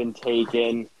Daly's been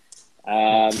taken.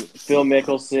 Phil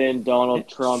Mickelson, Donald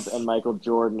Trump, and Michael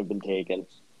Jordan have been taken.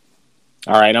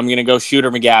 All right, I'm gonna go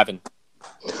Shooter McGavin.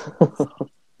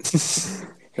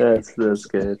 That's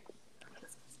good.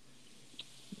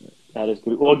 That is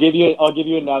good. I'll give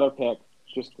you another pick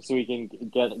just so we can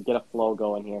get a flow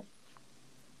going here.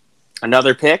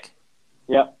 Another pick,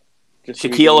 Yep. Just so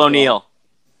we Shaquille can get O'Neal.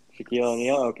 going. Shaquille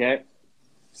O'Neal, okay.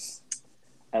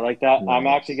 I like that. I'm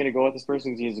Nice. actually going to go with this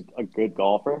person because he's a good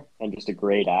golfer and just a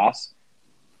great ass.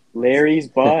 Larry's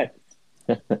butt.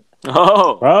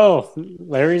 Oh, Oh,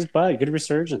 Larry's butt. Good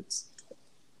resurgence.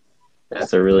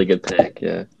 That's a really good pick.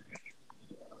 Yeah.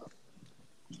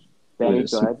 Benny,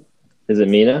 Yes. go ahead. Is it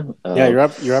Mina? Yeah, you're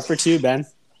up for 2, Ben.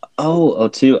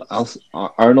 Two.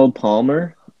 Arnold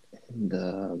Palmer.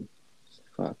 And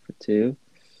for 2.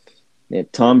 Yeah,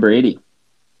 Tom Brady.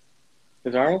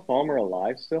 Is Arnold Palmer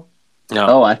alive still? no.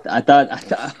 Oh, I thought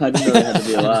I didn't know he had to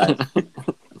be alive.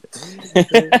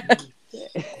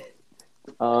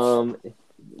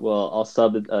 Well, I'll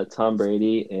sub Tom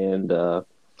Brady and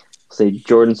say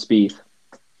Jordan Spieth.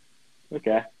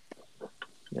 Okay.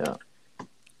 Yeah.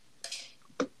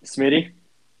 Smitty?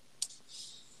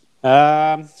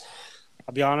 I'll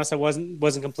be honest, I wasn't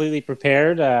completely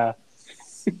prepared. I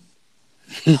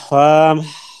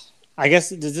guess,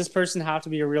 does this person have to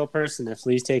be a real person if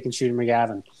Lee's taking Shooter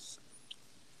McGavin?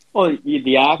 Well,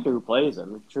 the actor who plays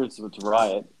him. I'm sure it's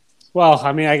Riot. Well,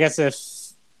 I mean, I guess if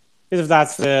if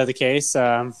that's the case,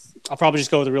 I'll probably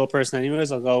just go with the real person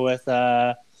anyways. I'll go with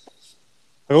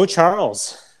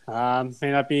Charles.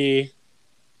 May not be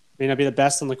the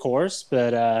best on the course,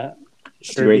 but a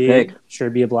great pick. Sure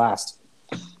be a blast.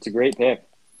 It's a great pick.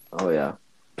 Oh yeah,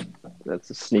 that's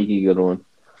a sneaky good one.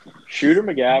 Shooter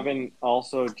McGavin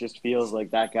also just feels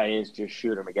like that guy is just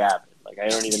Shooter McGavin. Like I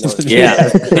don't even know. Yeah.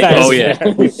 Oh yeah.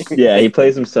 Yeah, he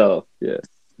plays himself. Yeah.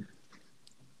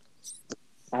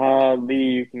 Lee,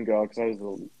 you can go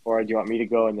or do you want me to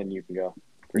go and then you can go?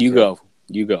 You go,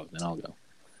 then I'll go.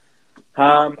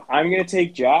 I'm gonna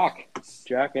take Jack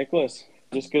Nicklaus,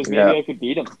 just because maybe I could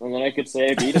beat him, and then I could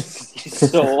say I beat him. He's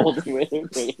so old with him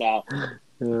right now.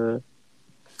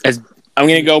 I'm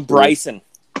gonna go Bryson.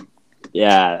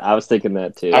 Yeah, I was thinking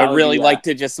that too. I would really like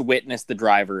to just witness the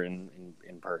driver in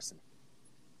person.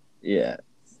 Yeah,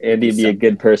 and he'd be a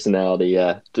good personality.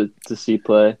 Yeah, to see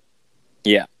play.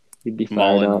 Yeah, he'd be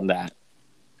all in on that.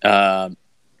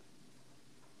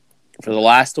 For the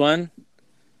last one,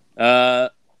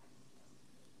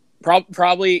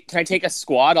 probably. Can I take a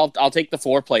squad? I'll take the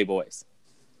 4 Playboys.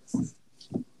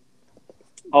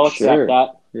 I'll accept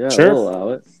that. Yeah, sure. I'll allow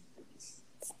it.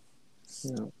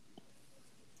 Yeah.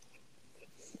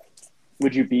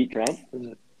 Would you beat Trent?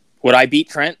 Would I beat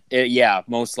Trent? Yeah,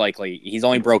 most likely. He's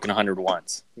only broken 100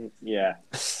 once. Yeah.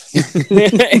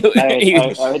 I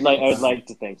would like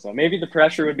to think so. Maybe the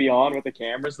pressure would be on with the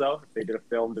cameras, though, if they did a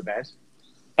filmed event.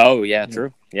 Oh, yeah,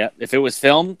 true. Yeah, if it was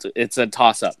filmed, it's a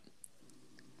toss-up.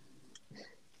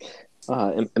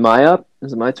 Am I up?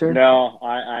 Is it my turn? No,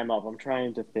 I'm up. I'm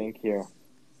trying to think here.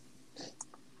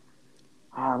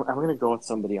 I'm going to go with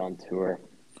somebody on tour.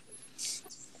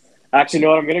 Actually,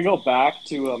 no, I'm going to go back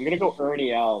to I'm going to go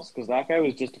Ernie Els, because that guy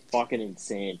was just fucking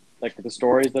insane. Like, the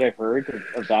stories that I've heard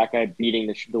of that guy beating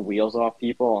the wheels off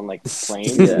people on, like,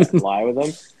 planes and fly with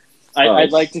them.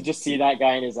 I'd like to just see that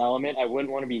guy in his element. I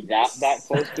wouldn't want to be that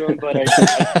close to him, but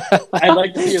I'd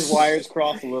like to see his wires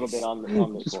cross a little bit on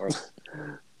the course.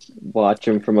 Watch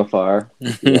him from afar.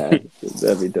 Yeah,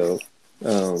 that'd be dope.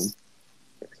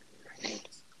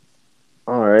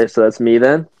 All right, so that's me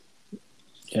then.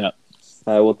 Yeah.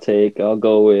 I'll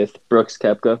go with Brooks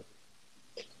Koepka.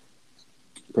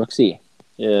 Brooksy.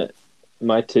 Yeah. Am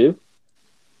I 2?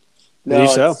 No,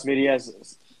 so. Smitty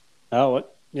has. Oh,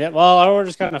 what? Yeah, well, our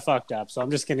order's kind of fucked up, so I'm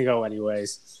just going to go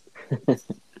anyways.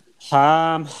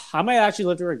 I might actually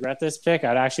live to regret this pick.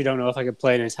 I actually don't know if I could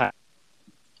play an entire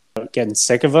getting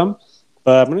sick of him,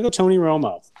 but I'm going to go Tony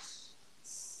Romo.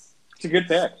 It's a good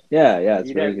pick. Yeah,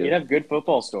 it's very good. You'd have good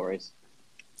football stories.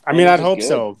 I mean, I'd hope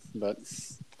so, but...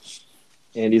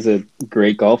 And he's a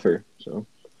great golfer, so...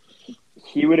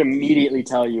 He would immediately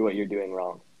tell you what you're doing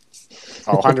wrong.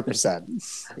 Oh,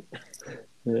 100%.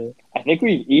 Yeah. I think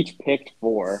we've each picked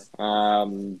 4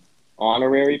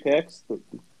 honorary picks.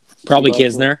 Probably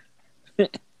Kisner.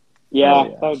 Yeah,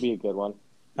 that would be a good one.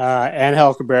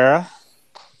 Angel Cabrera.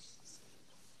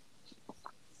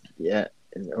 Yeah,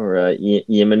 or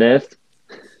Yemeneth.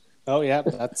 Oh, yeah,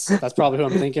 that's probably who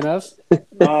I'm thinking of.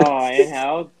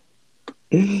 Angel.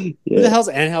 Who the hell's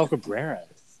Angel Cabrera?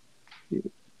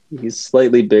 He's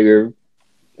slightly bigger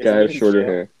guy with shorter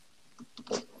hair.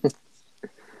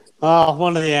 Oh,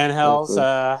 one of the Angels.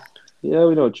 Yeah,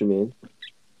 we know what you mean.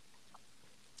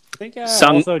 I think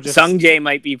Sung Jae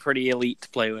might be pretty elite to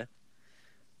play with.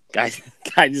 Guy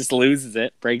just loses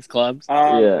it, breaks clubs.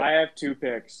 I have 2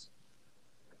 picks.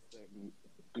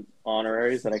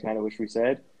 Honoraries that I kind of wish we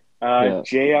said.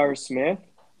 J.R. Smith.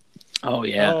 Oh,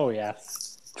 yeah. Oh, yeah.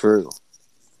 True.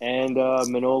 And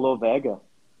Manolo Vega.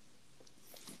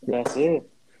 That's it.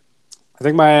 I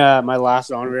think my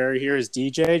last honorary here is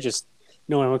DJ. Just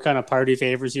knowing what kind of party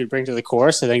favors you'd bring to the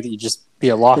course. I think that you'd just be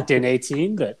a locked-in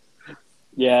 18, but...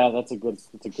 Yeah, that's a good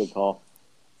call.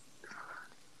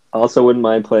 Also, wouldn't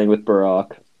mind playing with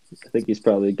Barack. I think he's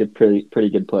probably a good, pretty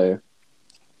good player.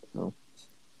 So.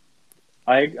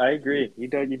 I agree.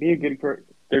 You'd be a good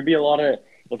there'd be a lot of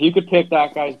if you could pick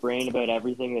that guy's brain about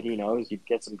everything that he knows, you'd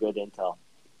get some good intel.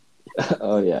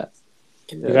 Oh yeah.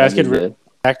 You guys could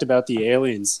react about the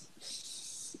aliens.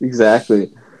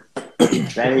 Exactly.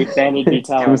 Benny'd be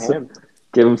telling him.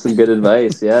 Give him some good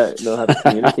advice. Yeah, know how to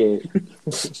communicate.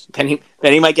 Then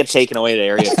he might get taken away to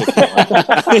Area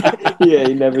 51. Yeah,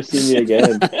 he'd never see me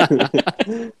again.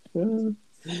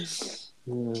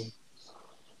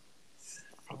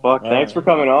 Fuck, thanks for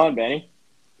coming on, Benny.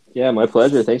 Yeah, my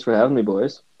pleasure. Thanks for having me,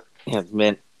 boys. Yeah,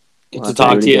 man. Good to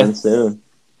talk to you. Again soon.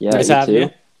 Yeah, nice you too. You.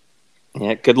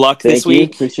 Yeah, good luck Thank this you.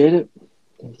 week. Appreciate it.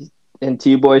 And to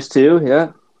you boys too.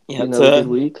 Yeah. Yeah, it's another good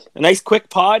week. A nice quick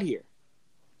pod here.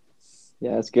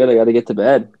 Yeah, it's good. I got to get to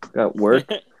bed. Got work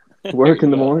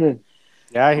in the morning.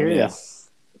 Yeah, I hear you.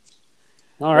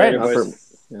 All right. Later,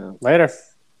 boys. Yeah. Later.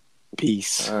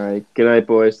 Peace. All right. Good night,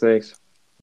 boys. Thanks.